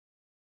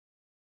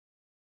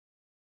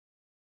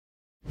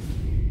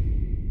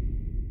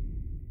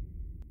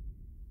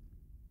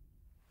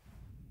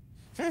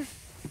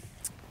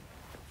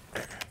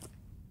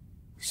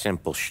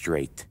Simple,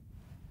 straight.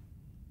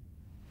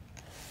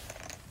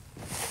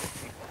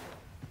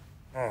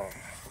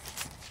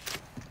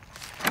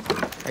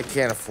 I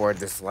can't afford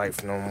this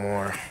life no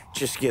more.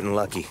 Just getting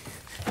lucky.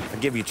 I'll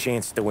give you a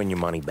chance to win your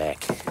money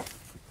back.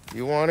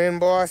 You want in,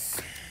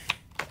 boss?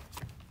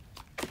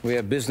 We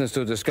have business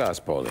to discuss,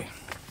 Paulie.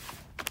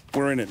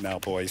 We're in it now,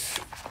 boys.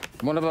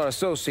 One of our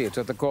associates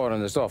at the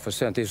coroner's office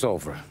sent this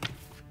over.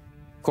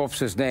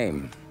 Corpse's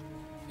name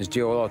is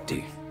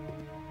Giolotti.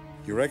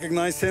 You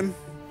recognize him?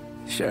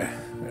 Sure.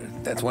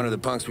 That's one of the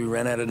punks we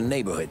ran out of the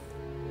neighborhood.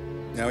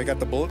 Now he got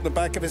the bullet in the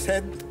back of his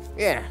head?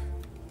 Yeah,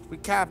 we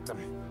capped him.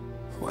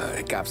 Well,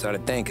 the cops ought to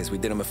thank us. We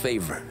did him a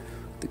favor.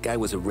 The guy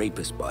was a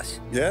rapist, boss.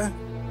 Yeah?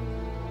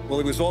 Well,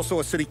 he was also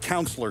a city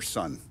councilor's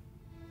son.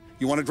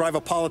 You want to drive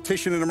a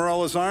politician into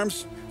Morella's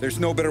arms? There's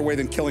no better way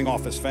than killing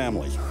off his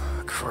family.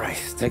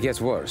 Christ. It gets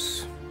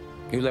worse.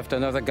 You left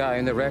another guy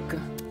in the wreck?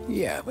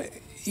 Yeah, but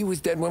he was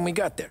dead when we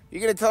got there. You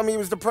gonna tell me he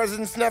was the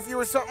president's nephew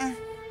or something?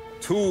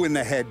 2 in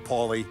the head,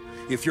 Paulie.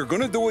 If you're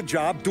gonna do a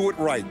job, do it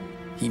right.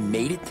 He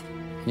made it?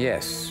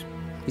 Yes.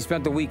 He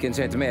spent the week in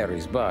St.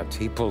 Mary's, but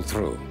he pulled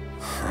through.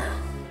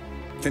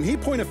 Can he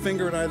point a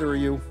finger at either of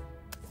you?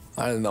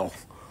 I don't know.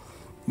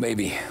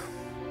 Maybe.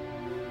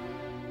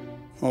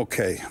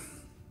 Okay.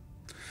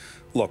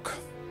 Look.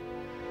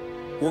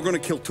 We're gonna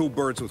kill 2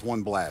 birds with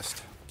 1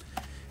 blast.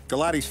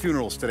 Galati's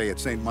funeral's today at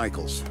St.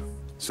 Michael's.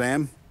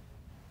 Sam,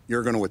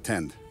 you're gonna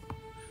attend.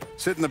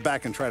 Sit in the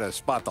back and try to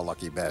spot the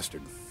lucky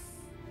bastard.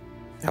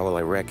 How will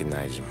I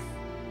recognize him?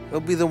 He'll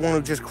be the one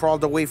who just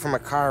crawled away from a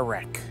car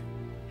wreck.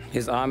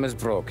 His arm is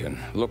broken.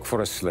 Look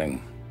for a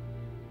sling.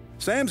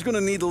 Sam's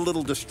gonna need a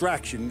little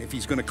distraction if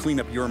he's gonna clean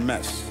up your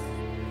mess.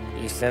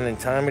 He's sending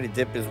Tommy to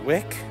dip his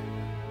wick?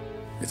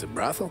 It's a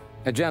brothel?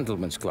 A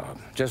gentleman's club,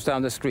 just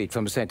down the street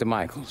from St.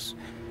 Michael's.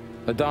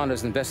 The Don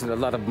has invested a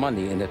lot of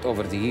money in it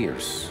over the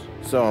years.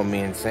 So,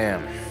 me and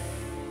Sam.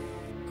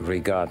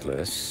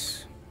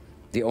 Regardless,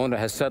 the owner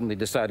has suddenly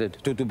decided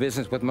to do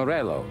business with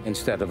Morello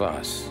instead of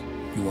us.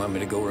 You want me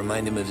to go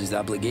remind him of his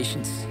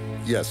obligations?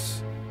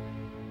 Yes.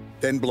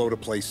 Then blow the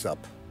place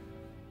up.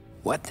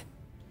 What?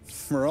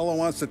 Morello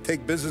wants to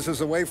take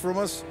businesses away from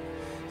us?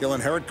 He'll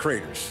inherit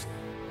craters.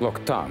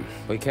 Look, Tom,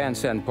 we can't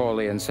send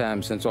Paulie and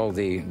Sam since all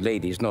the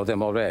ladies know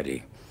them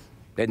already.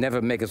 They'd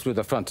never make it through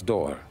the front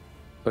door.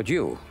 But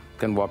you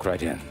can walk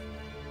right in.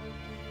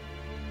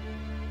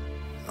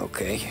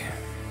 Okay.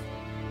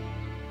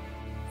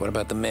 What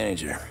about the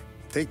manager?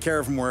 Take care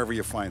of him wherever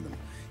you find him.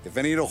 If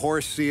any of the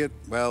whores see it,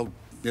 well,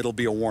 it'll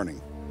be a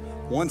warning.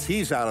 Once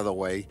he's out of the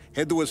way,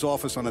 head to his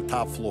office on the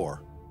top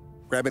floor.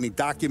 Grab any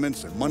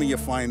documents and money you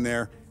find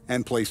there,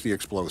 and place the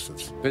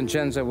explosives.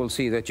 Vincenzo will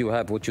see that you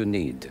have what you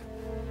need.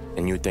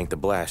 And you think the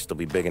blast will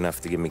be big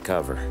enough to give me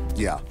cover?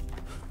 Yeah,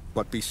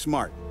 but be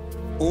smart.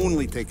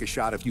 Only take a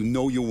shot if you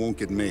know you won't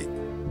get made.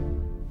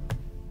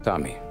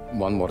 Tommy,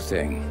 one more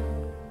thing.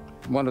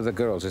 One of the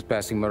girls is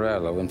passing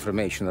Morello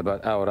information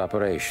about our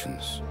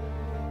operations.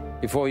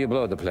 Before you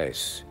blow the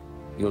place,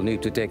 you'll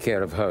need to take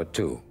care of her,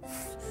 too.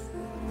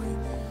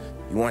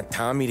 You want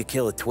Tommy to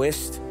kill a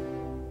twist?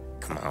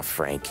 Come on,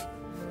 Frank.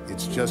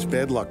 It's just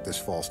bad luck this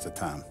falls to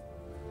Tom.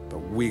 But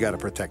we gotta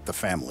protect the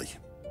family.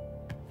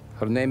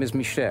 Her name is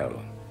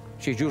Michelle.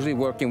 She's usually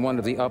working one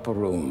of the upper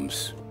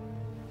rooms.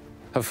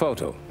 Her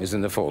photo is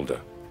in the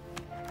folder.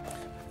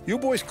 You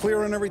boys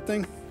clear on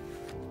everything?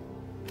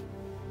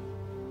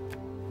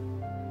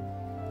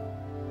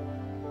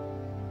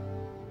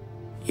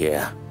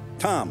 Yeah.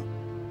 Tom.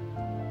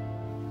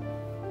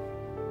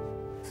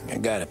 I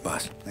got it,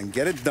 boss. Then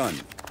get it done.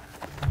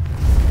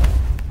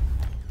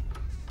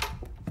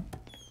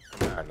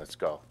 Come on, let's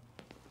go.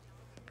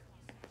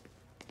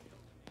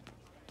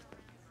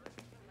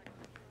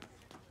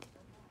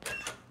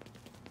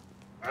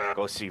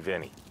 Go see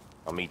Vinny.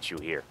 I'll meet you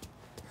here.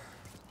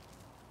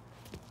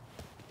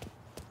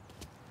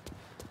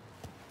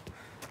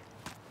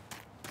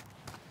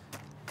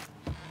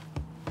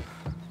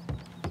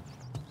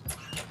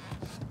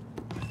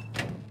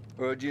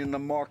 Heard you in the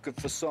market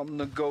for something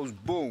that goes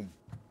boom.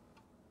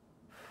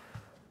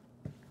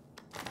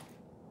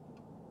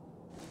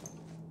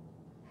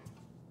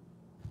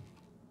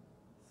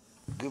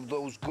 Give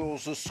those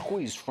girls a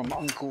squeeze from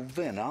Uncle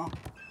Vin, huh?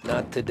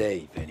 Not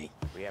today, Vinny.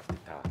 We have to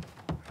talk.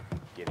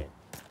 Get in.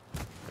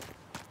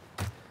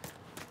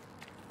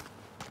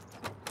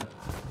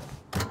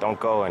 Don't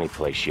go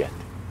anyplace yet.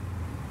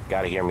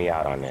 Gotta hear me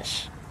out on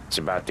this. It's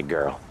about the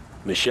girl.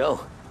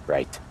 Michelle?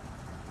 Right.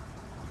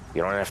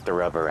 You don't have to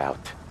rub her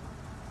out.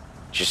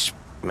 Just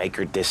make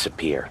her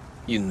disappear.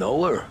 You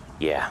know her?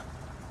 Yeah.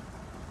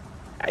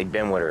 I've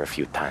been with her a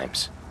few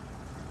times.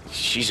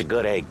 She's a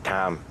good egg,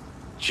 Tom.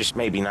 Just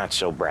maybe not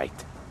so bright.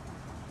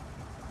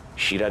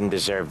 She doesn't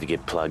deserve to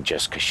get plugged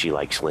just because she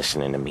likes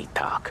listening to me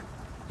talk.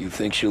 You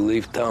think she'll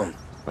leave town?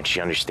 When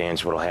she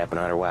understands what'll happen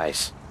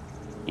otherwise,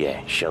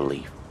 yeah, she'll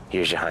leave.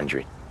 Here's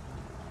 100.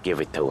 Give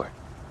it to her.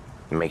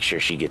 And make sure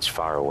she gets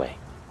far away.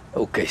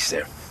 Okay,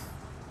 sir.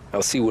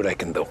 I'll see what I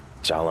can do.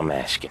 That's all I'm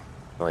asking.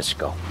 Let's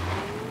go.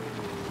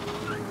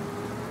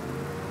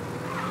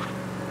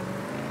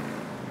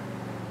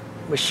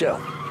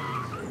 Michelle.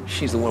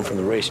 She's the one from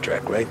the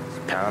racetrack, right?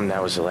 Tom,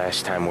 that was the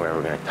last time we're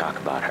ever gonna talk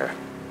about her.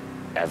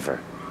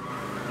 Ever.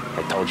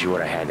 I told you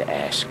what I had to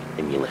ask,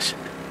 and you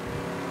listened.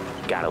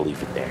 Gotta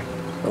leave it there.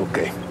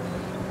 Okay.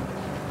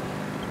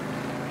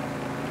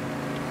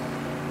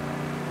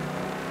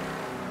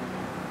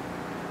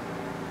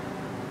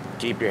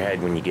 Keep your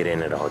head when you get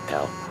into the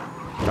hotel.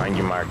 Find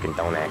your mark and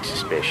don't act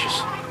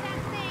suspicious.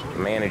 The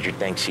manager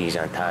thinks he's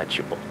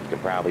untouchable. You can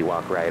probably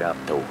walk right up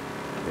to him.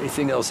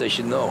 Anything else I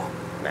should know?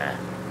 Nah,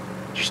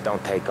 just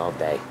don't take all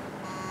day.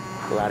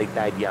 Galati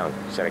died young,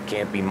 so there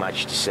can't be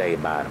much to say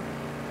about him.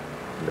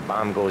 When the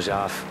bomb goes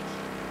off,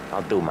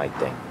 I'll do my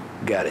thing.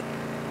 Got it.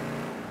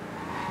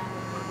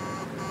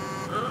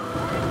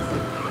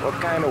 What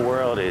kind of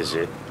world is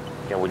it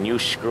that when you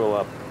screw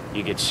up,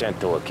 you get sent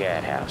to a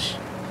cat house?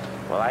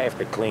 Well, I have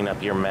to clean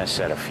up your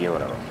mess at a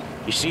funeral.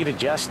 You see the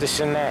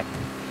justice in that?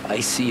 I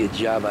see a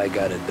job I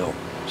gotta do.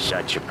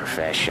 Such a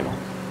professional.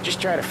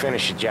 Just try to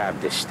finish the job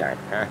this time,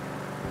 huh?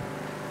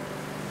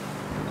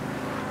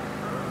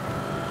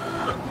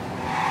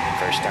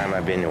 First time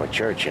I've been to a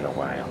church in a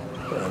while.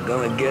 Well, I'm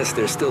gonna guess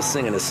they're still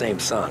singing the same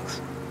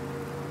songs.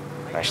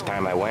 Last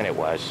time I went, it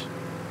was.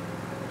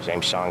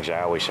 Same songs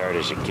I always heard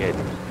as a kid.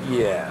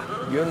 Yeah,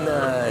 you're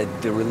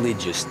not the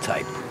religious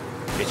type.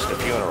 It's the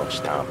funerals,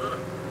 Tom.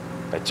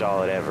 That's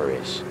all it ever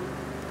is.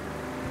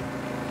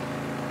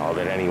 All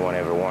that anyone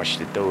ever wants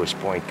to do is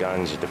point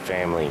guns at the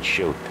family and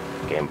shoot.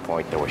 Game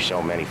point, there were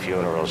so many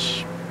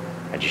funerals,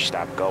 I just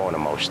stopped going to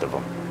most of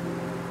them.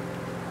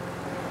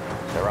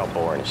 They're all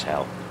boring as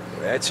hell.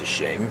 Well, that's a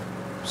shame,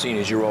 seeing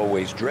as you're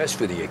always dressed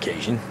for the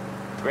occasion.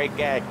 Great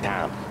gag,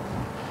 Tom.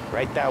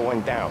 Write that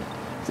one down.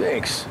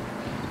 Thanks.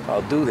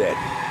 I'll do that.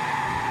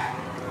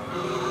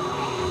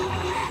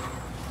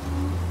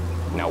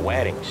 Now,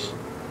 weddings.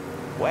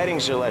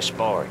 Weddings are less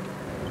boring.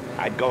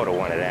 I'd go to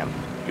one of them.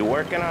 You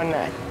working on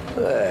that?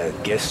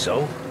 Guess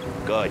so.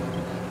 Good.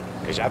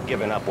 Because I've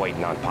given up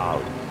waiting on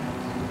Polly.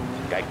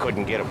 Guy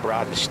couldn't get a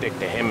broad to stick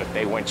to him if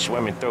they went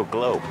swimming through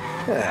glue.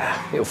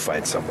 He'll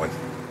find someone.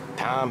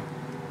 Tom,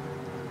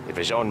 if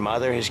his own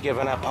mother has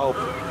given up hope,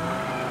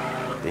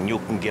 then you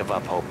can give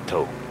up hope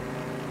too.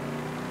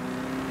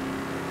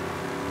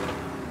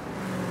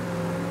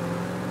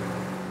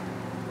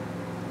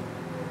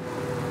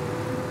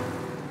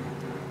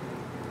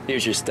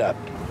 Here's your stop.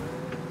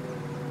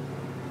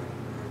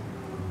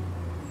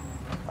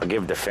 I'll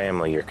give the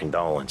family your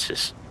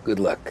condolences. Good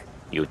luck.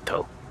 You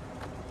too.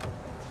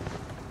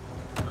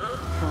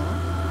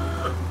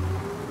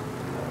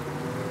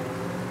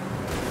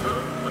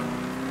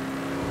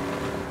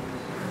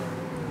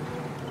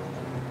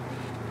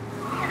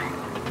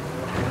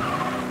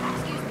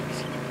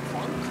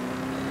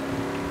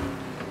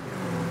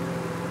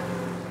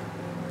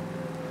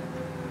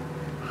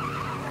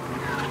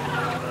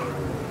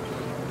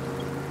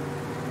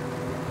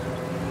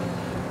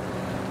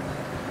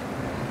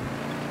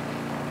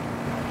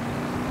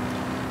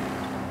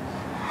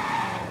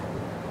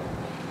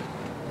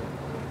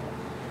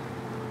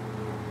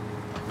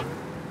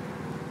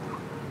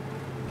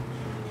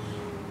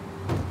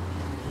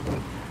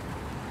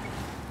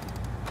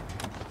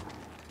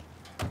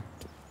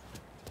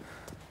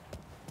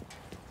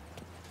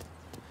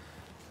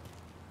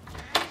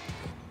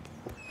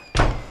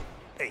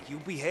 Hey, you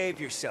behave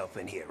yourself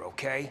in here,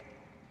 okay?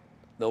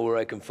 Know where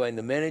I can find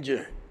the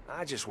manager?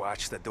 I just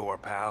watch the door,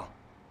 pal.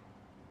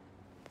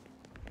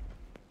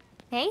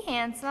 Hey,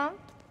 handsome.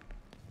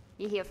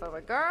 You here for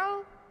a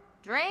girl,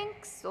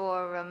 drinks,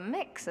 or a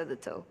mix of the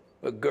two?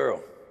 A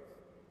girl.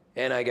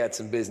 And I got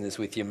some business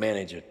with your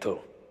manager,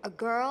 too. A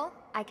girl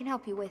I can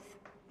help you with.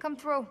 Come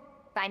through.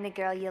 Find a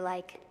girl you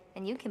like,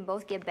 and you can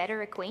both get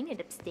better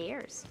acquainted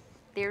upstairs.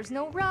 There's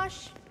no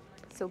rush,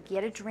 so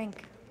get a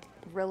drink,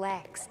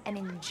 relax, and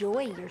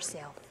enjoy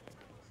yourself.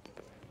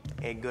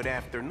 Hey, good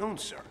afternoon,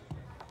 sir.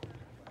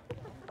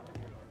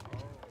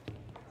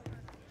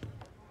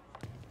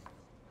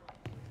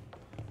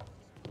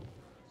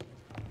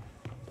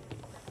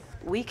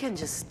 We can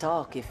just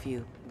talk if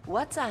you...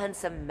 What's a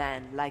handsome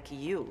man like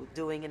you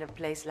doing in a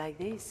place like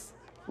this?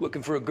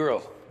 Looking for a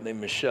girl named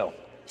Michelle.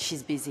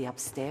 She's busy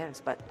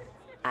upstairs, but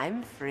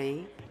I'm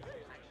free.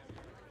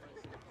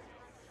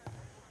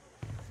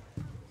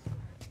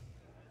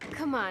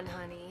 Come on,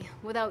 honey.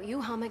 Without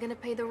you, how am I gonna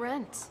pay the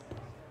rent?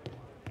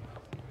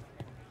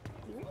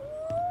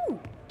 Ooh,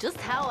 just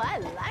how I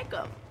like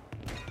 'em.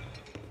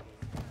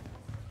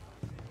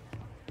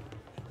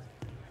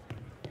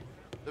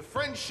 The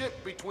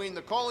friendship between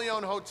the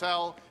Corleone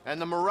Hotel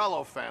and the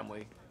Morello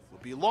family will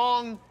be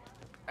long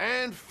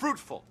and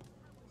fruitful.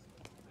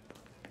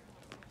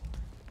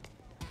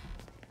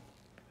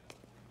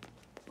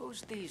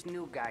 Who's these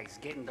new guys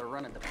getting to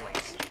running the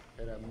place?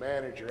 And a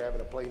manager having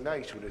to play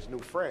nice with his new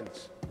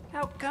friends.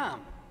 How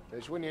come?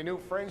 That's when your new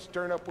friends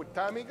turn up with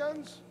Tommy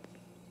guns?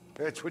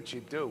 That's what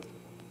you do.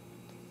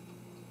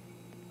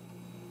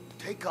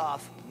 Take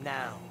off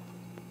now.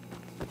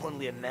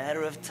 Only a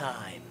matter of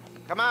time.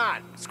 Come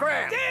on,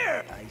 scram!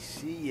 There! I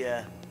see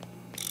ya.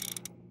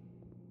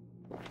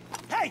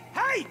 Hey,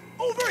 hey!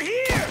 Over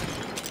here!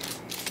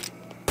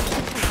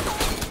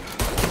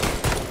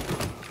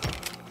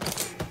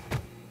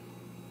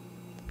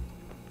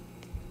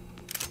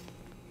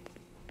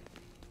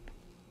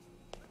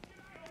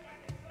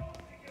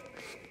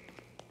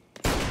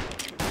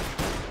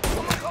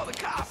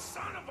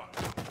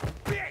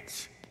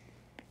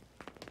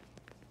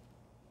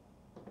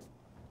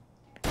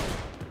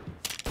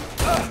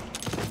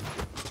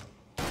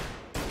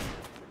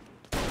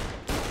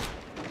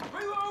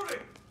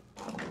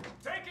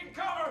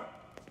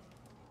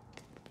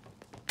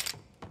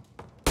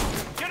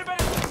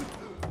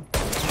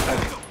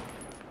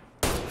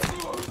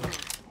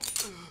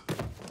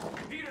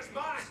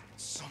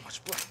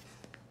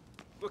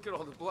 Look at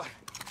all the blood.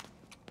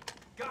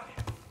 Got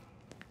it.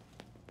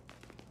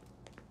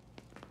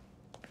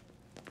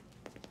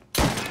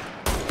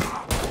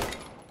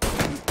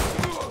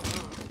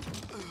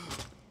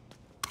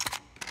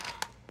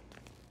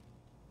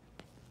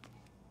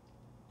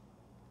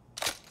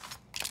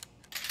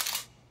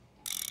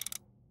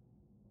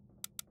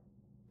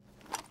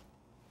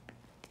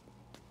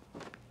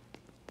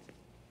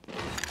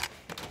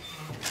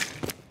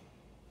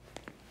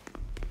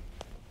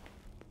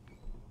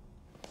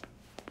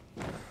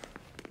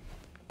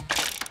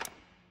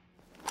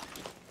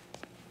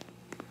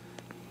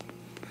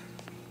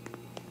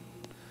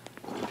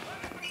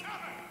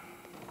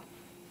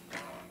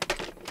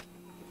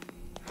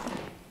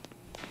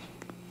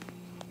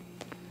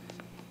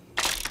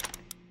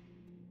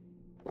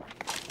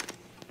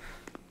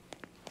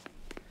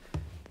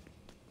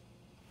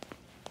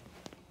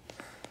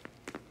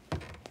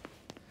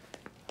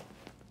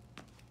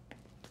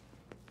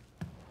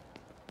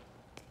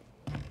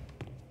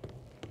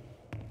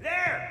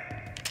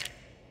 There!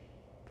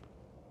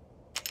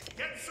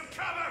 Get some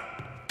cover!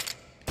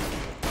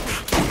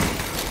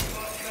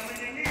 What's coming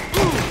in here?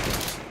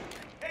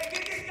 Hey,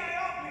 get this guy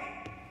off me!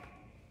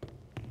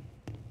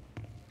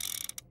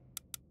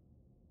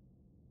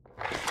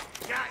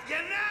 Got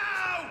you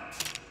now!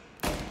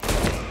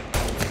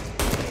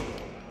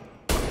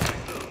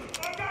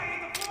 I got you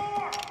on the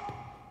floor!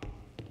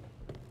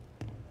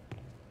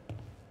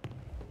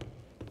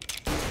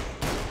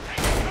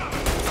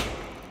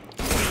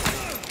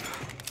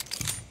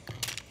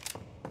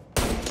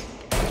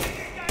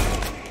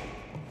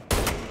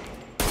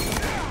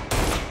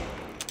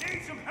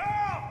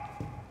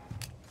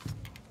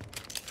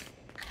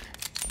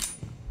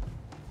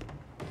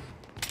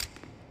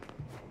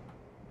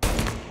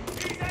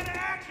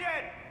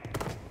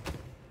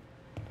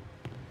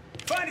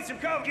 Finding some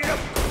cover, get up!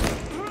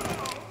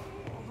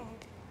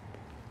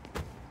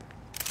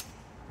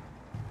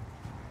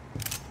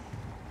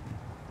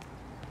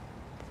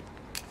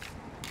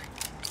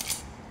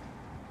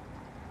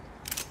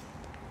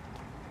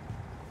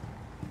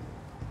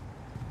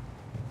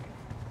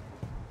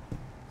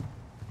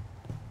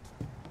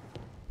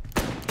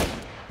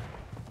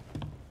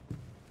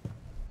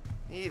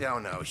 You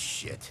don't know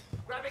shit.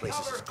 Place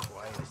is as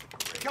quiet as the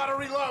grave. Gotta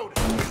reload!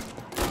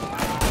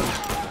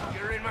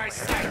 You're in my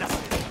sight.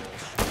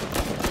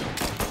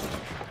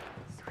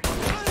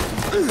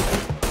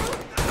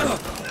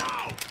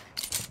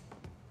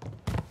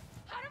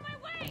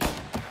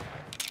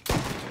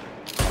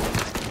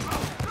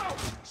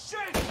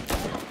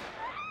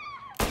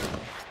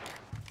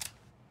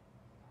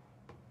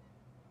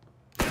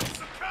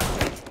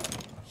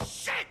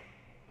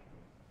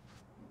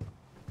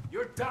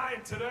 You're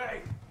dying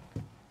today.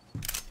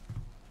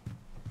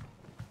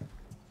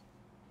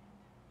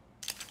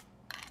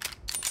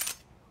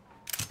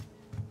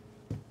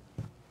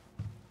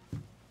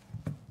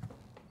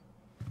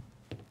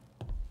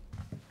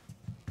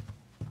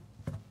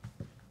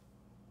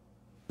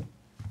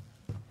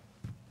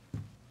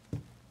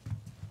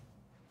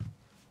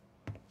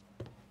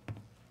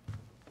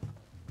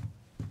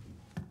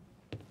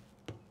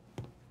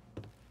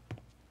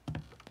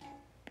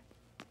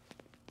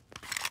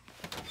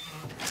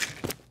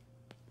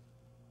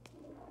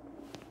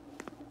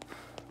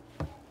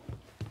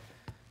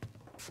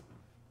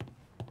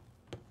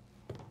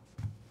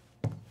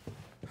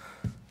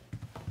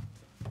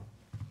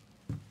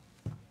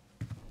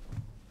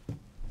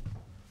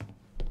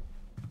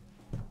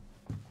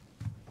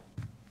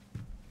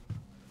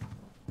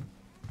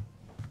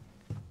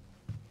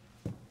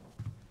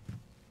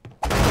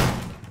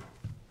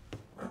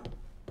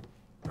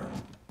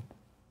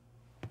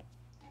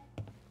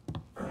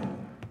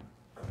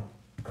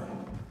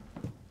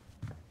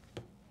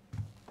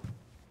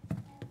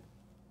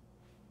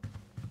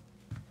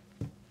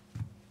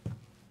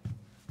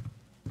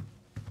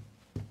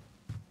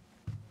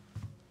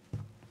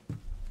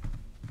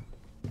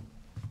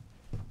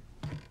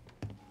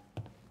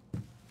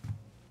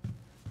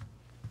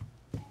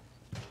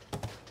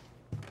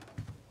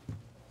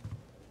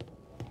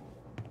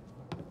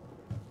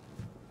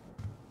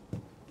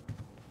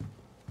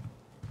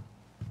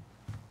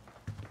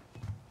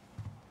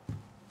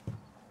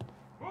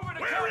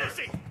 Where is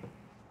he?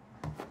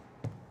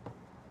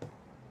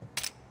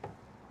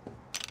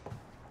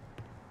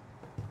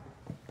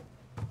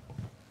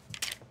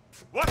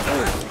 What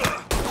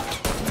the?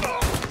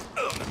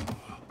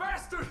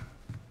 Bastard!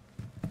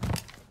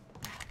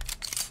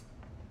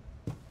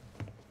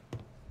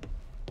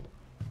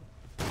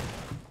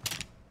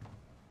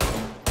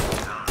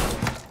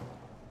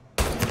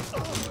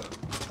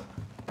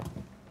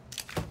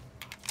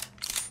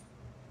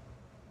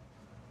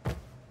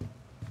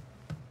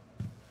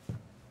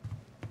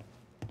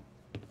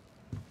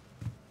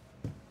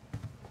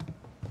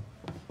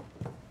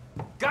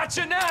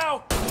 Gotcha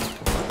now!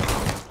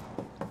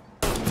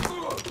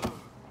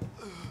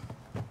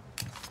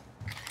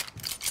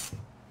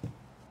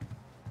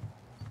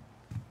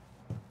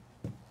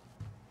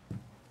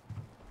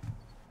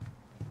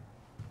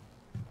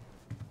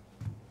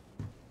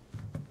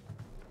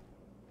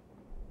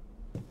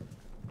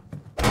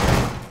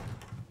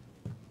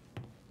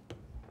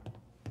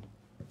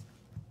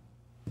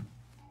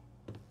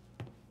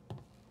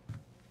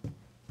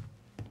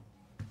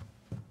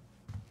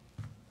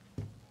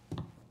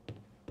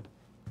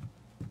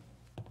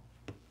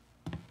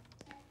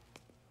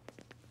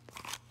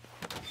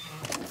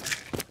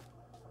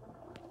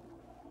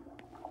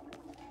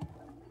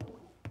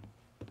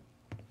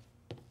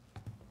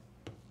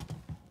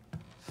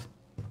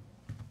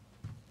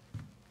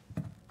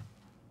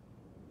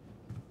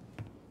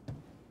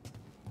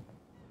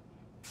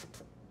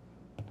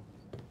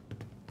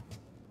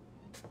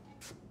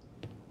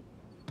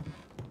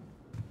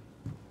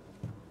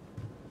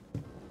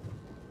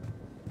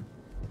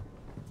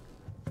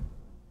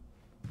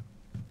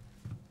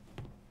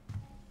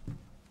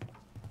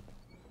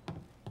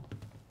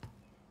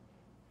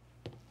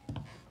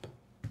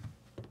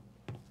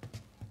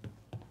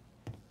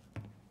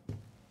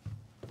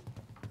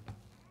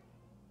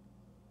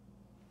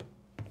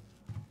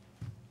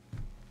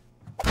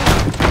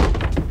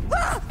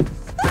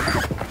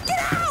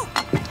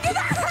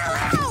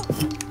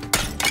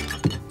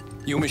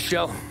 You,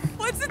 Michelle?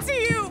 What's it to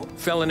you?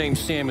 Fella named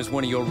Sam is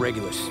one of your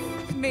regulars.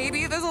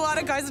 Maybe there's a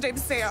lot of guys named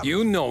Sam.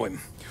 You know him.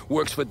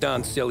 Works for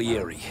Don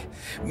Salieri.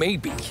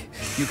 Maybe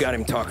you got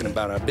him talking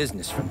about our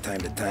business from time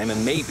to time,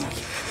 and maybe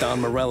Don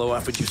Morello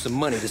offered you some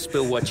money to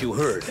spill what you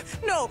heard.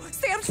 No,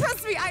 Sam,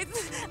 trust me. I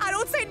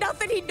don't say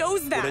nothing. He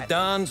knows that. Well, the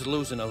Don's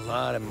losing a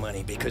lot of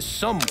money because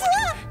someone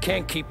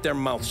can't keep their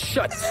mouth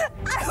shut.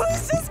 I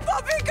was just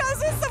bumping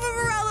guns with some of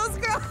Morello's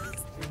girls.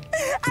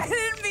 I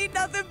didn't mean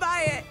nothing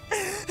by it.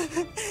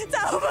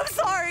 Tell him I'm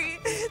sorry.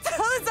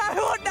 Tell him I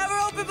won't never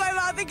open my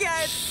mouth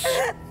again.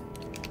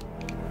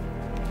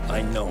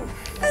 I know.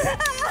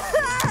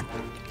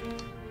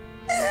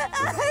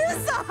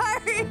 I'm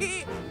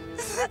sorry.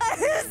 I'm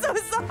so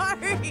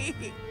sorry.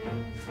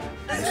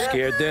 You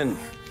scared then?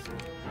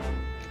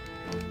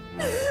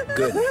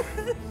 Good.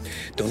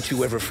 Don't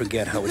you ever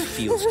forget how it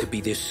feels to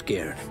be this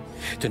scared.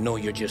 To know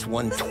you're just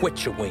one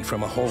twitch away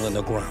from a hole in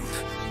the ground.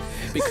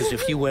 Because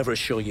if you ever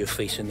show your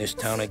face in this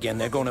town again,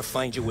 they're gonna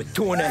find you with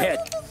 2 in the head.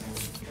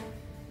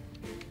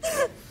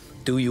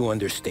 Do you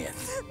understand?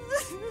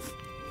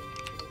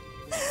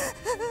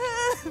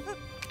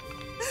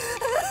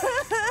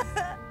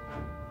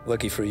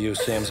 Lucky for you,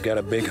 Sam's got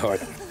a big heart.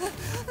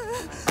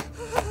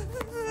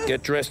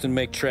 Get dressed and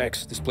make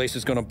tracks. This place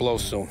is gonna blow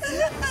soon.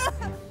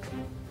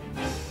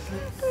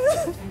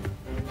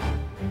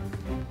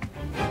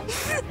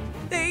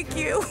 Thank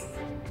you.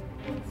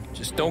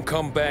 Just don't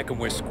come back and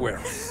we're square.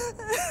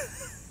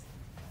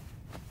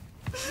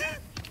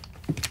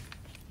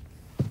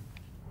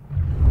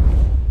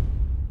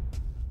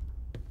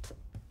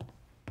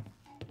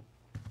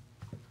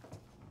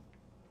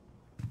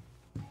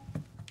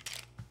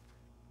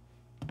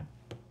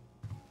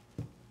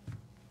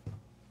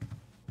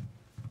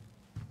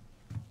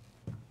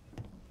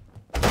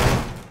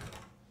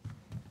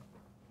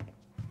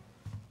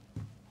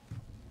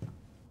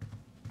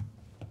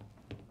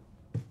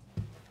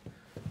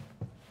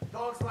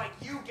 Dogs like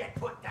you get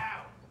put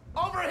down.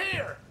 Over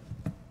here!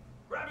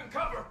 Grabbing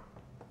cover!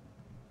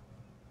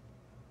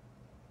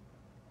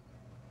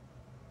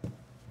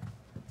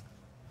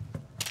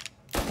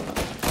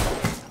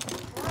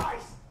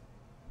 Christ!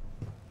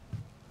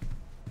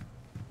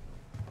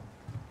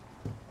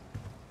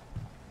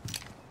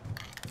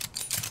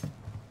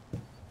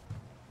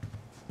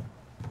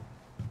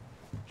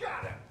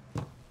 Got him!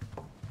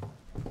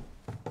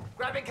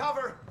 Grabbing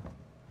cover!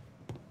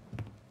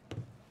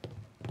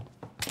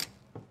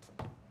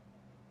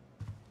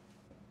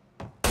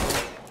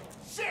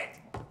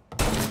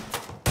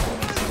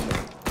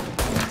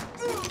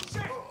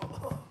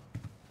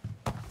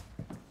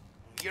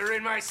 You're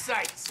in my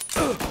sights.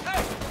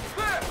 Hey!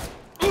 There!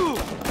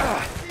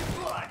 See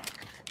blood.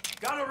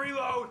 Gotta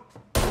reload!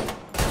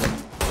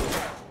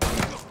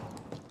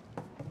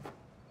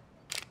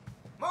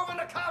 Moving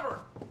to cover.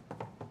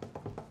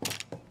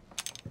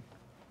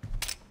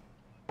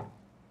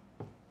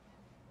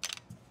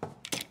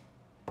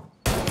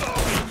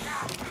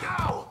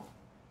 Ow!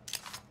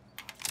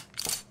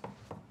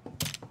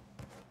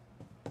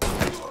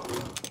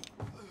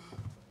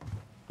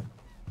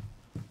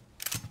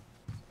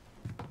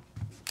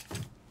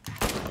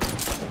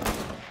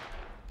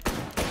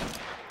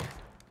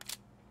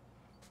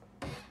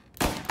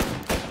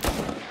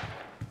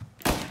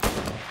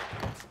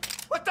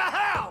 What the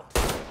hell?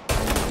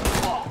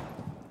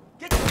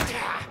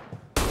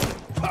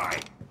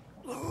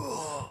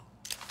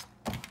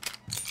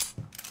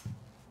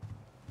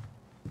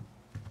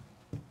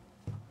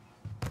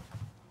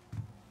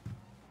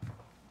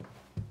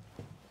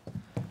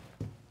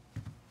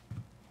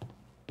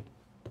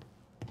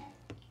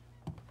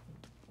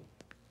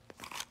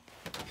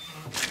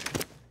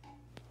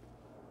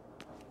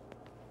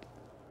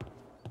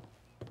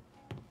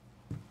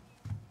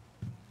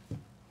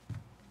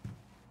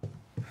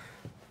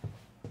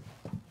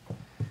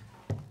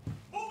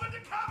 Oh,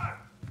 get fine.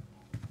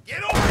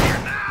 Get over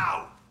here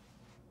now!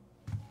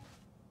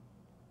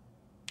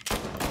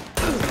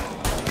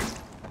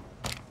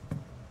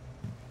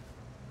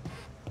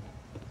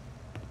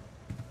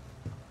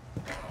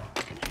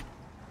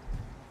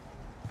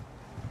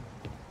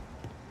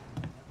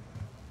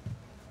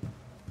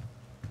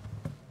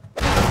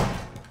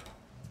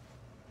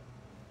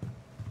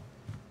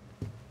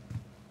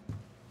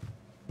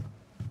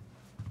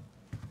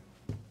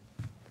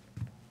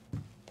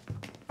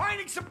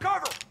 Finding some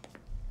cover!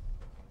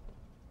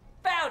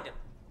 Found him!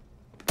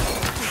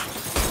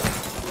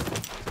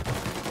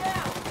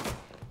 Down!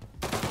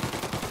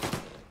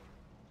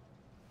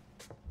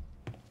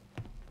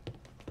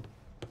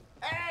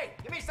 Hey,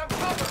 give me some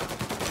cover!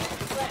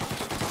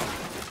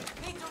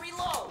 Need to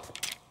reload!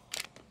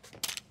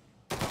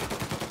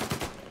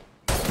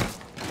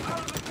 Out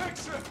of the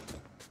picture!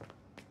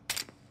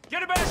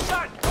 Get a better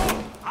shot! Go!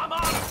 I'm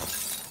on him!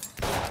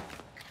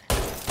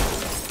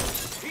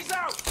 He's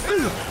out!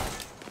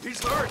 He's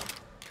hurt!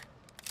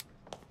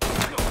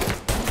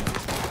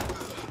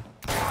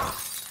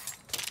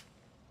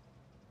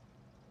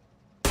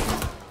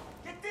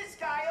 Get this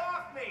guy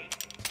off me!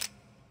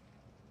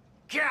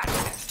 Get!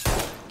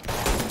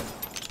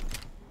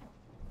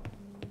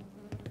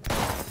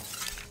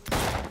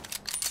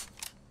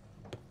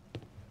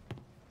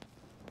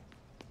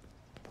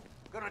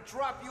 gonna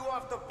drop you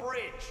off the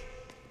bridge.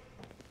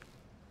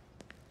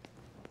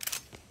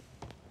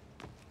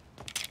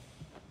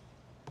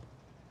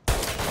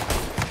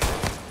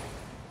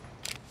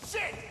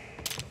 Shit!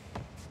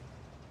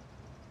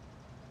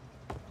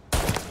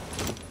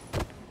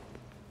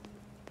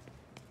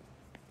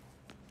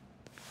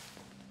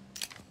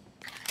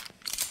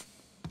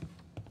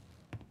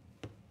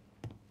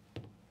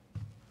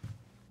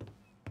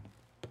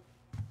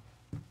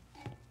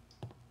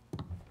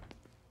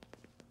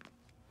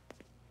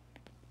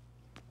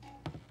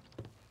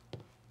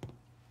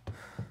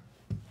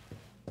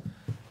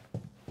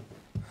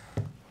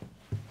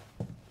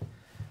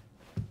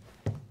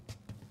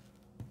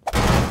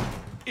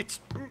 It's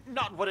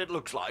not what it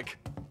looks like.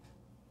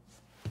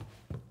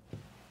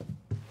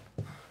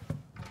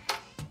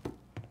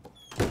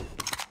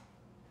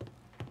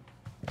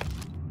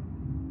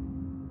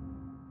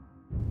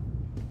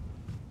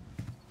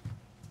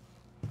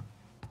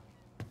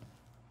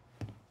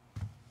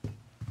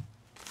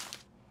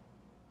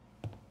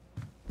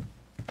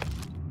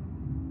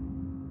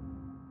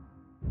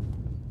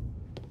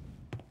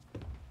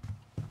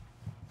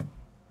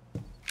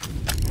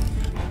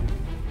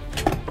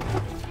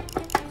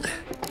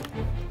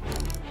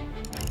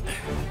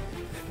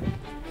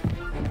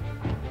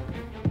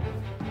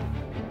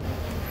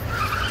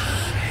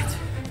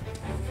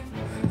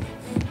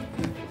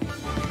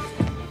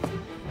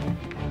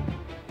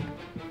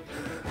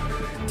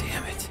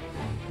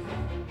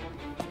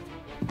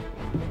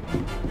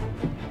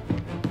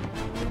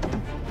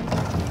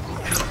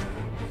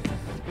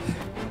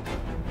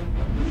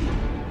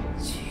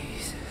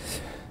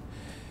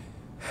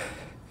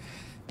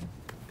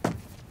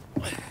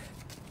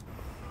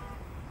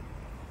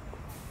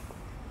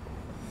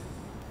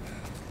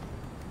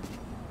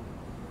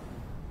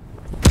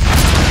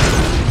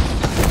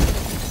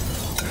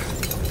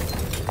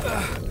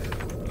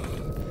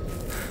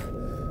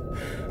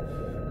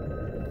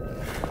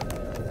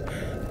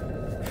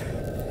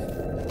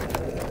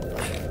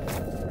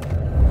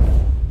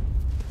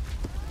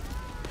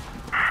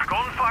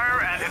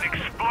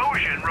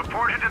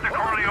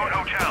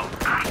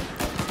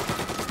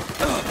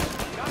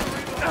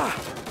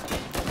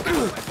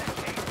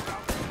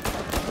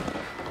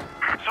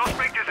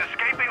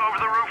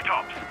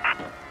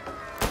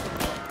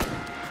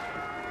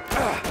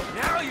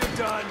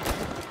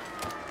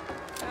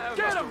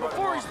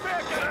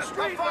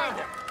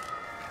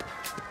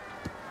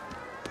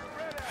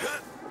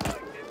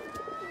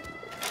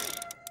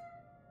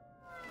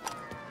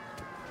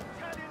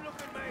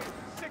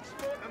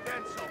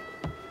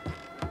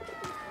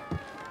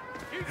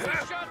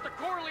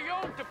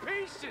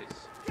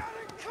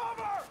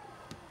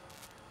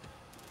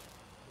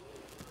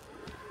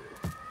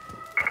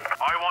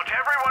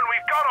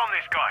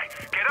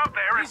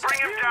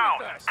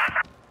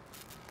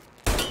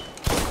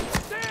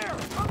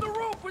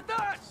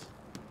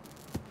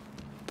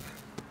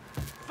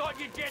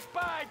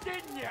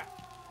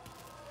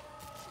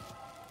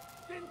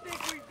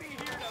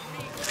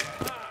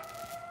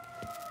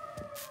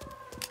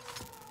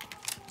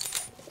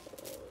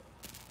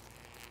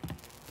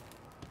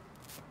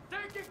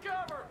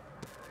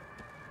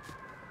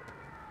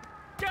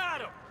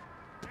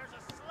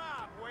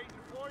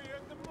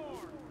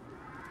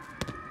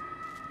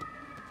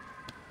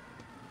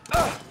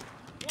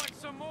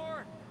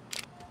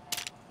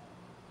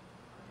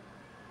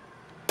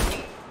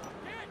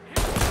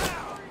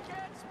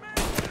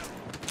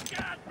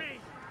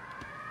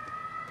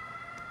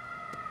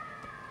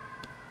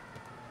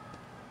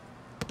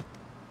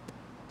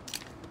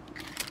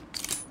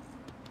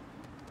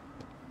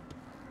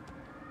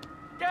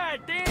 God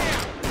damn!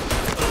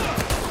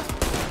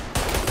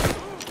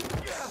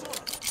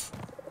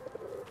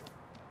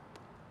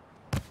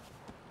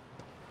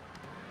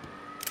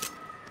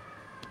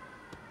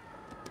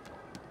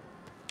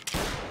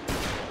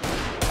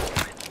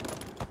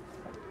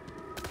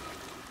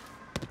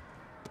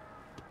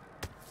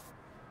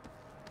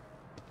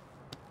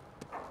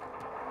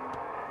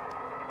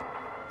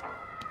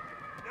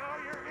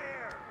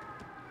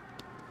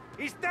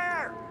 He's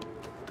there!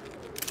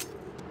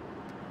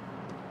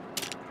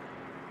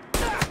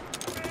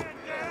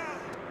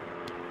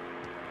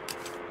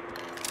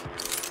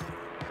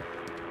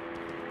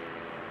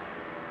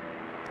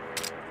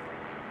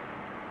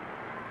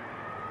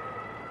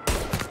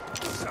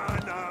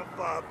 Son of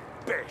a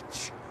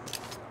bitch!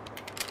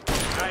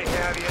 I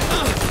have you.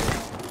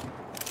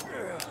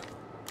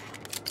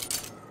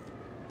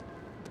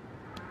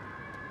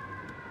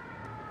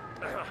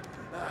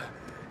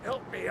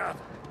 Help me up.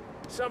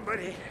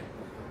 Somebody,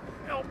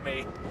 help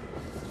me.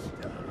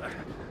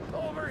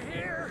 Over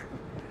here.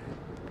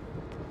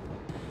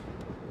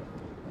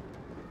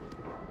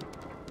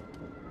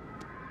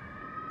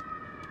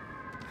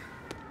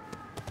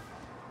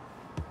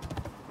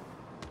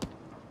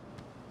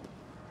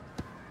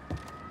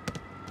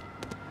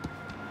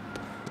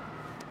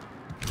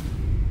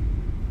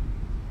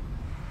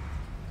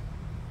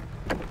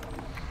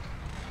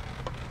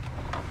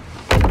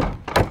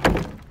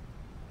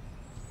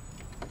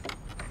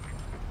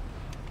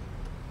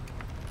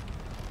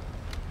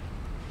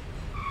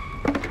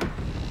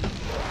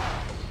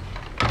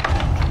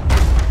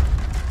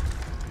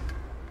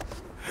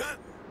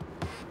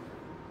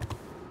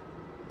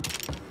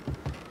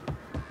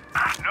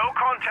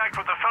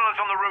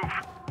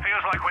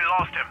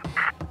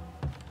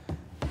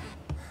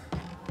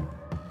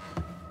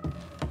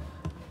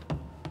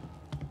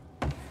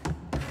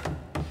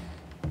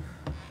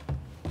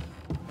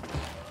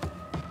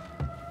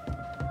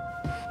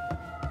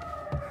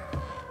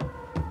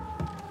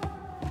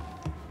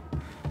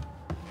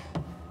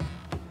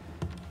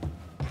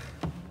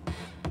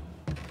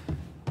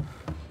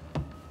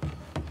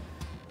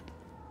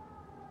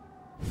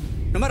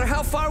 No matter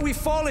how far we've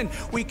fallen,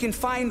 we can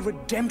find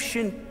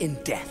redemption in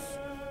death.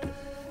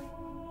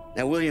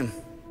 Now, William,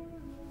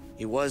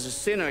 he was a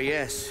sinner,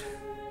 yes,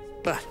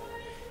 but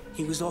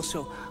he was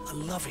also a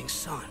loving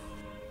son,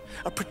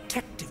 a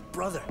protective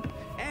brother,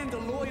 and a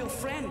loyal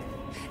friend.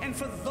 And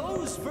for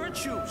those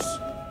virtues,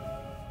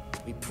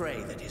 we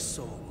pray that his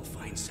soul will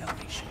find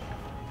salvation.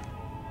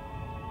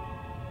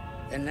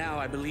 And now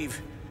I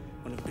believe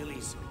one of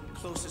Billy's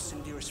closest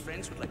and dearest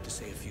friends would like to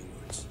say a few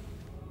words.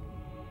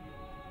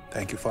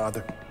 Thank you,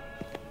 Father.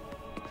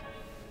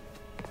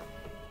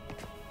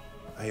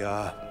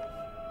 I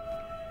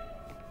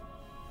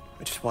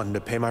just wanted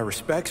to pay my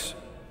respects.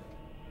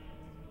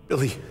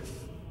 Billy,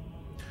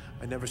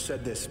 I never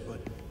said this, but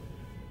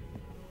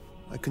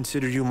I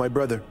consider you my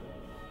brother.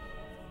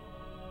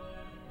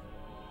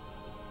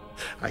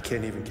 I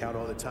can't even count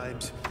all the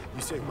times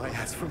you saved my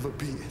ass from a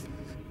beating.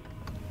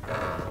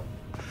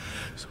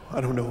 So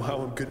I don't know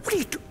how I'm good. What are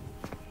you doing?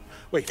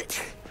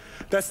 Wait,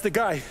 that's the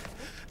guy.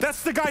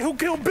 That's the guy who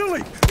killed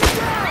Billy!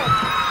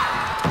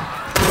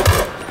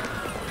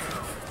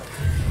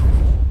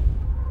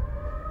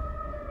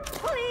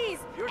 Please!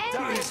 You're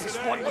done. This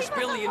one was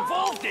Billy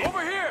involved in.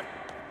 Over here!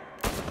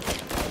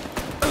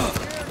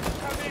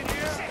 Come in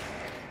here.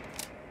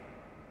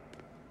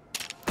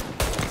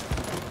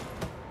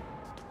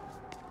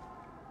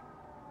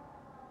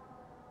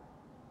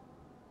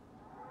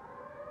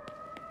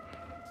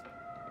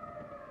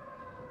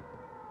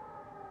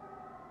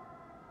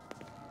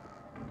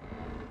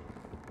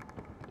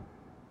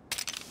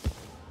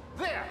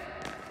 There!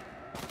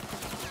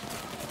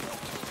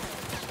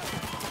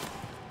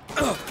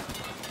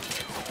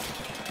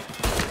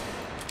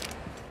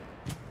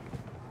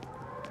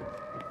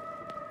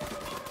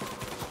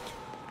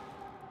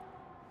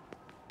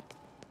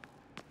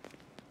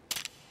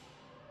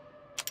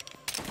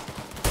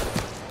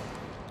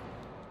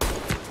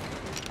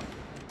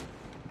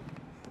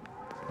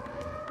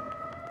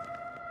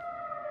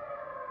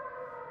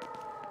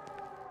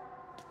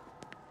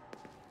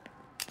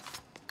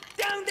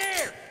 Down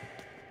there!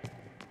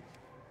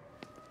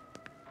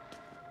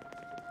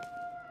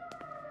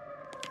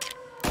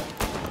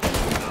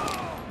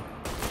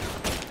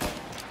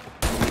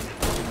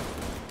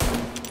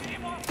 Get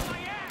him off my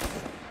ass!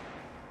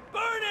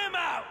 Burn him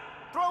out!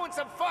 Throw in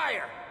some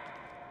fire!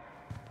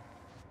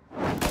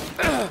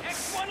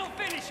 X1 will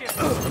finish him!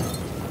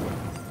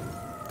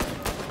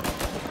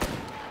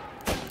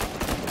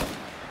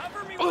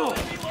 Cover me while I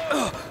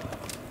reload!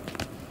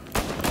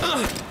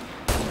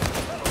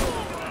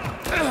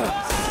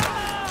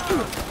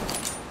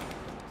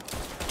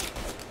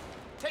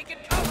 Taking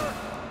cover!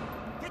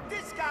 Get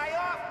this guy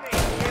off me!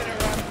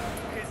 Interrupt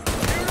his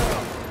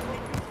funeral!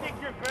 You think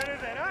you're better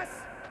than us?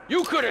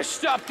 You could have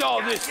stopped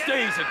all this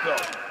days ago!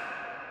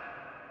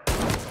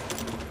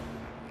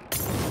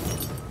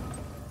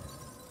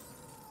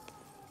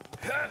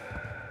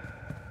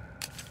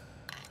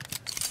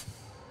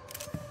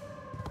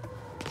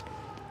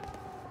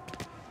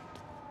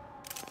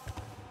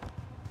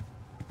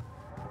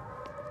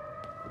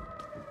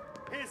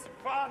 His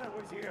father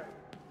was here.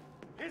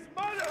 His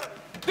mother!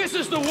 This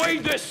is the way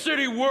this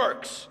city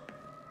works!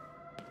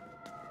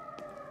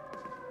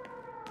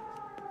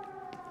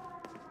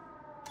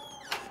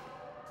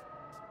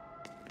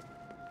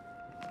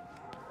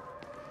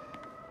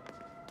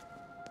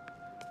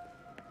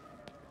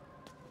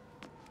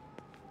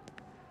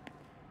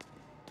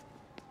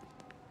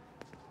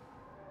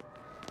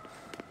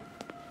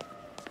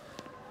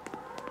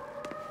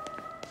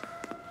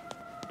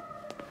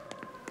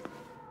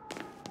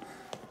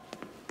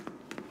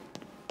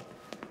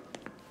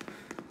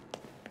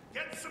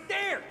 Get some...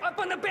 There! Up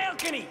on the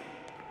balcony!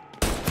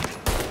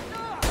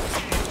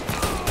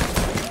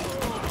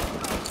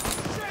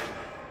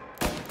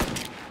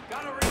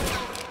 Gotta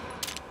reload!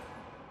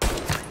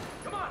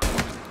 Come on!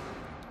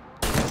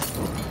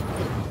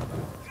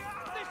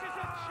 This is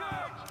a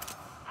church!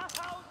 A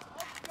house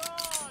of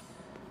God!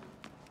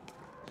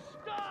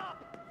 Stop!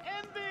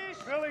 End this!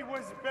 Billy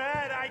was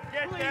bad, I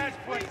get Please, that,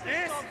 but please,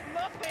 this... stop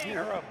nothing!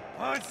 You're a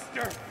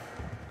monster!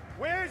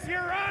 Where's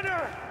your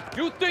honor?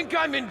 You think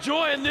I'm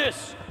enjoying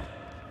this?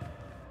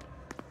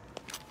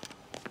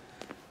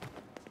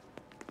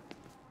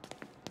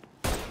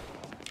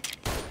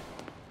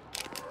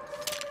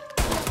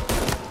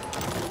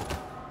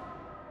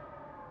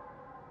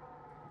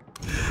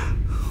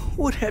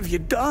 What have you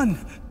done?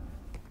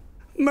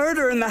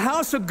 Murder in the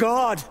house of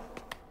God!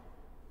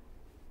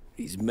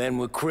 These men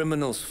were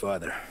criminals,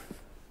 Father.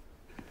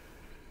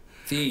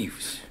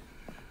 Thieves.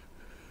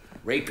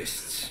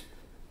 Rapists.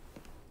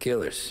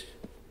 Killers.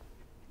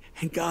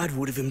 And God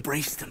would have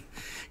embraced them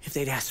if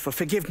they'd asked for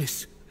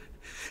forgiveness.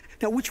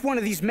 Now, which one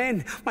of these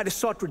men might have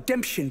sought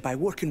redemption by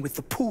working with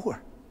the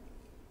poor?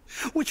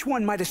 Which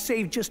one might have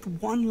saved just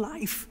one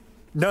life?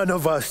 None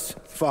of us,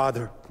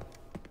 Father.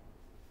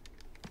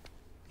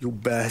 You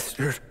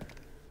bastard.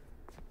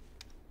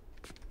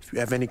 If you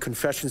have any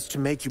confessions to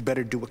make, you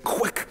better do it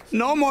quick.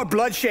 No more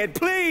bloodshed,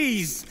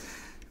 please!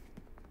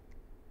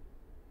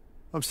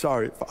 I'm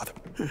sorry, Father.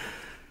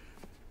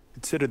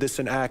 Consider this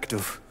an act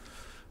of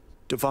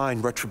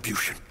divine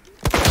retribution.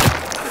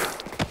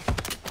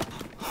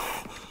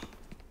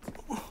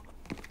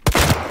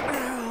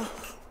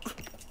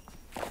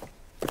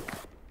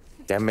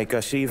 That make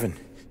us even?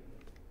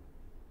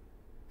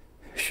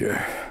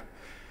 Sure.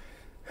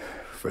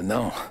 For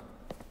now.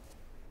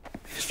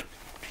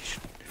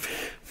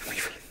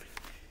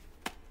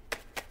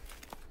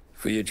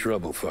 For your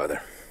trouble,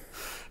 Father.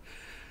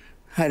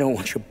 I don't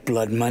want your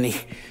blood money.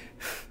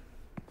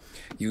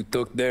 You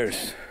took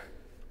theirs.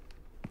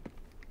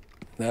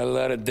 Not a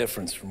lot of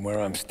difference from where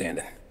I'm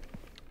standing.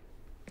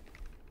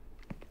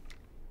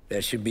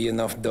 That should be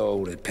enough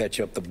dough to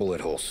patch up the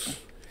bullet holes.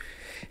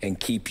 And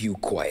keep you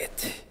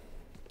quiet.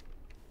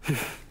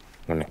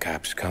 When the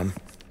cops come,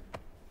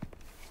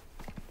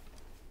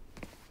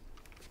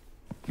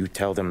 you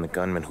tell them the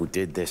gunman who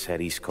did this had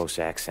East Coast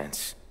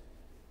accents.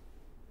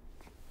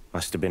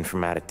 Must have been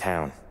from out of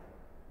town,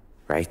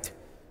 right?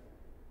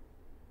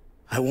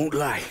 I won't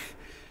lie.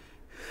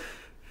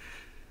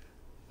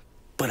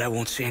 But I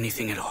won't say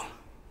anything at all.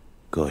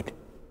 Good.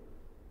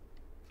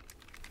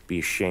 Be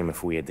a shame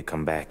if we had to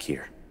come back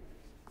here.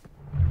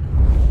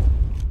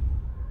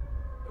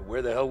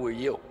 Where the hell were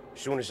you?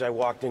 As soon as I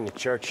walked in the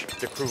church,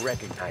 the crew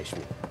recognized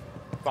me.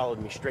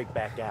 Followed me straight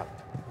back out.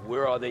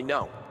 Where are they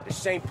now? The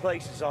same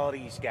place as all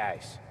these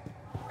guys.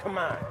 Come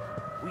on,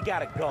 we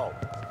gotta go.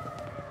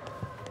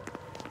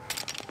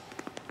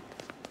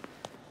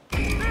 The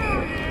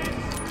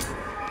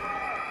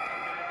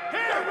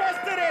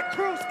rest of their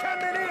crew's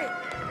coming in!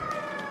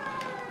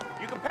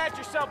 You can patch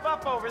yourself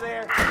up over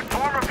there.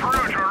 Form a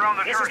perimeter around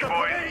the church,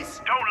 boys.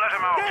 Police. Don't let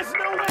him out. There's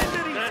no end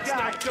to these That's guys.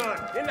 not good.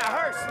 In the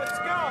hearse, let's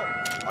go.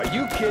 Are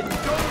you kidding?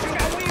 We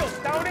got wheels,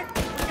 don't it?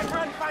 We can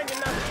run, find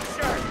another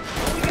shirt.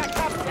 We got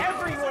cops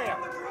everywhere.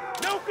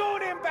 No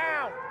good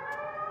inbound.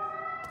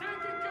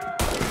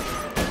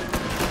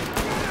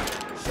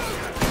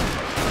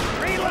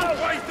 Reload.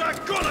 Where's that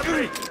gonna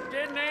be?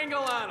 Get an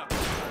angle on him.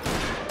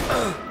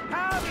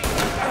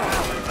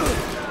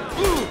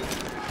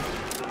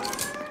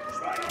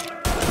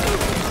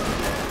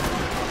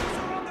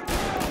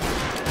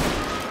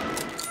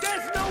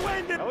 There's no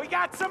end to... We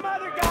got some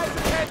other guys'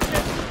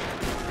 attention.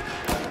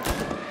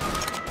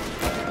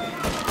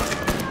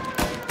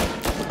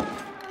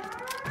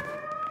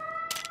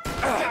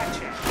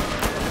 Gotcha.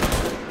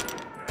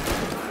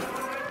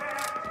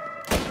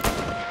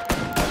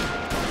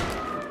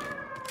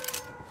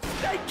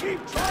 They keep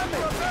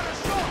coming. A better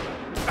shot.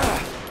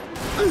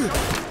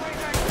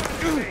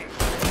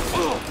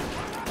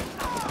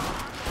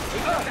 He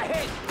got a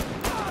hit.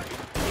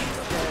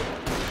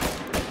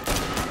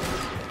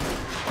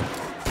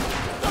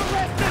 The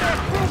rest of their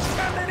crew's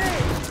coming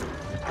in.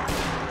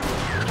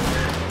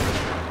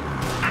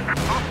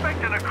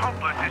 Suspect and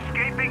accomplice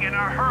escaping in a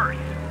hearse.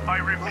 I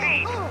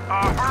repeat,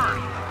 a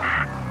hearse.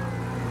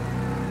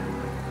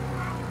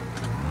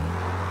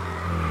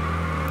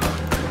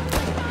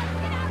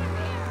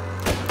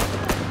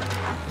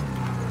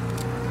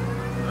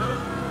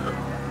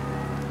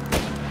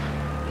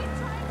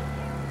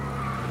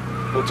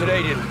 Well,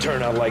 today didn't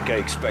turn out like I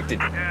expected.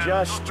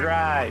 Just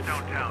drive.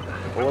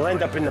 We'll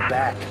end up in the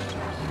back.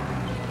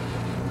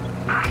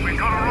 We've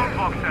got a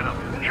roadblock set up.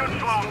 Should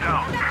slow him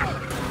down.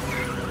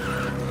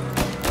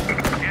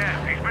 Yeah,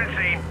 he's been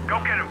seen. Go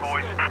get him,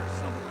 boys.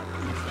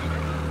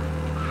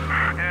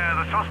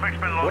 Yeah, the suspect's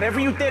been lost. Whatever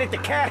you did at the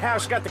cat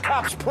house got the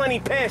cops plenty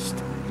pissed.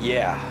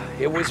 Yeah,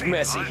 it was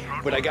messy,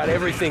 but I got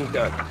everything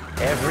done.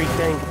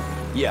 Everything?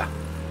 Yeah.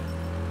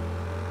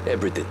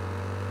 Everything.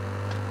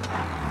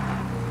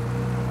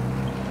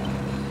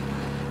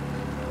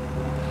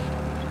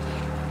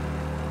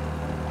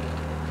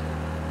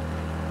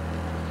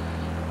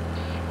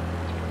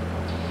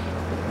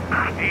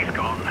 He's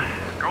gone.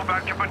 Go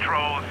back to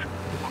patrols.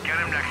 We'll get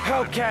him next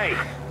time. Okay.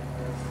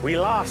 We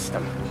lost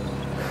him.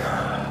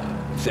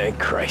 Thank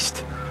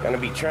Christ. Gonna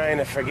be trying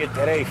to forget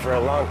today for a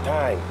long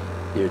time.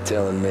 You're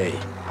telling me.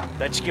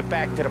 Let's get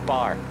back to the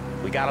bar.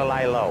 We gotta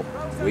lie low.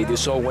 The way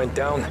this all went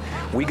down,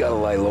 we gotta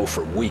lie low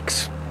for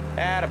weeks.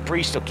 The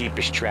priest will keep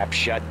his trap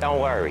shut.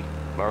 Don't worry.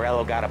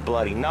 Morello got a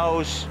bloody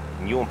nose,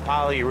 and you and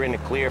Polly are in the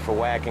clear for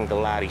whacking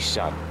Galati's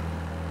son.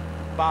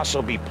 Boss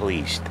will be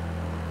pleased.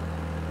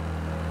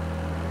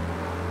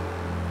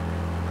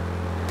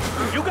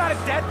 You got a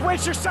death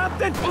wish or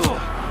something?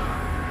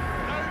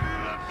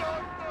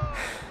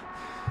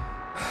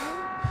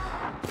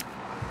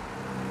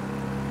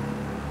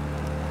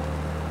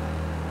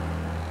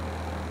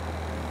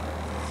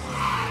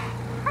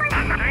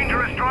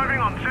 Dangerous driving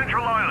on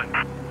Central Island.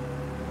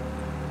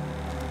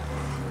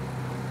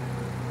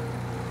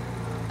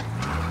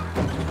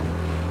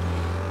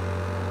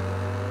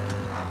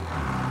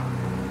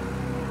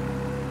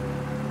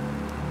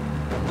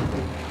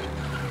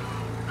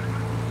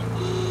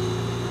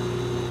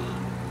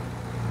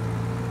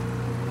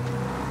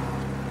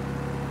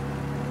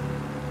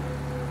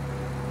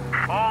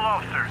 All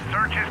officers,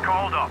 search is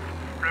called up.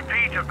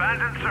 Repeat,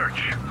 abandon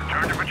search.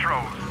 Return to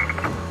patrols.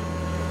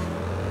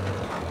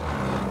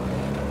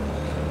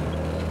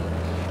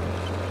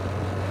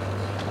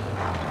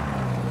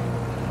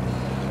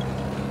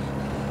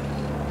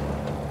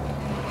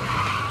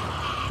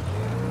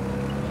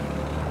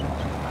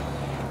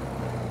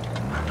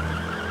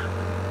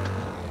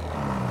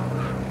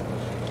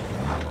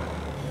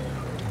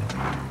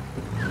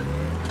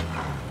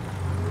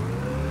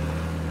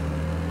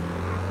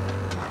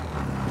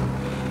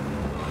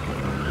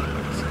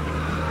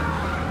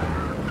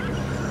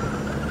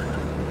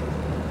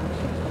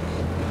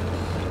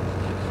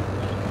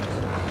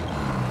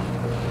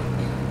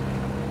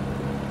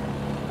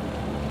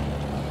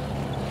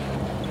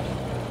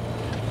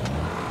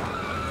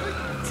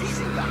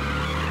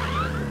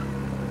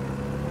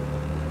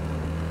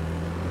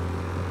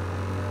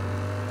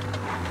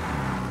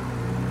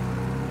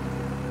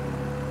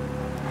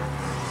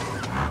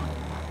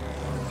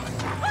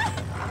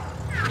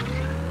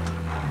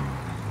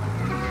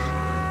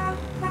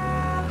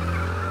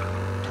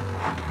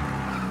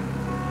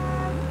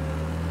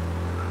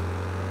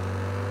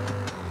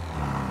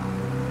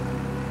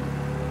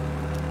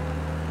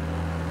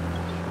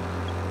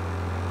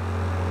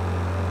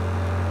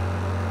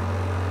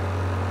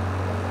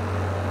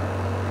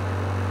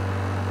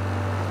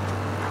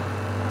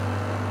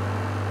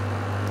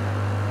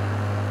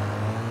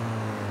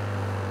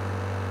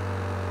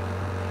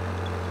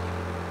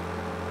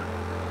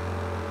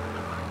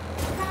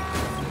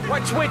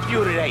 What's with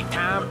you today,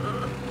 Tom?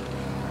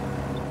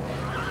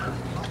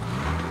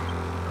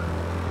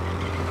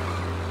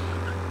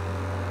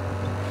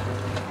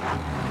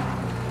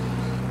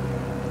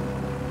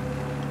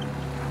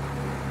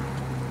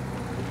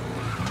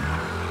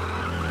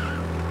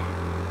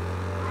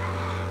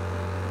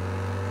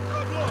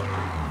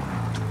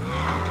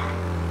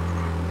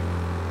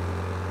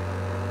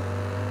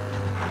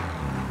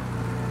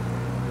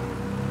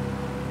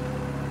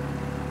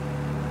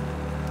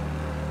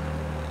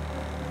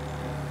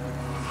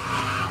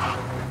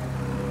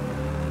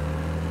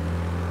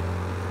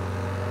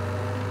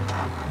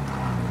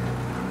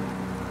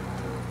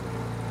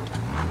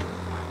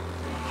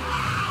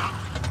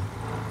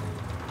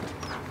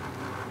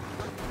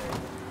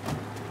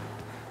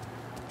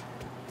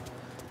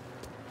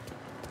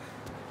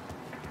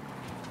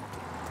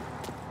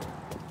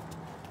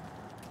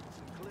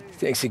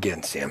 Thanks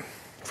again, Sam,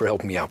 for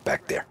helping me out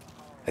back there.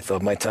 I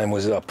thought my time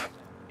was up.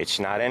 It's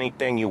not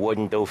anything you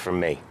wouldn't do for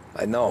me.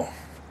 I know,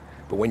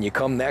 but when you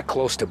come that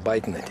close to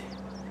biting it,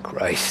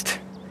 Christ,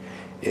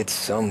 it's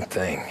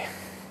something.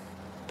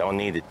 Don't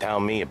need to tell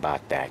me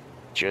about that.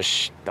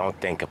 Just don't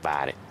think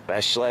about it.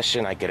 Best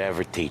lesson I could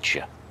ever teach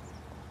you.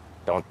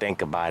 Don't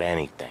think about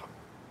anything.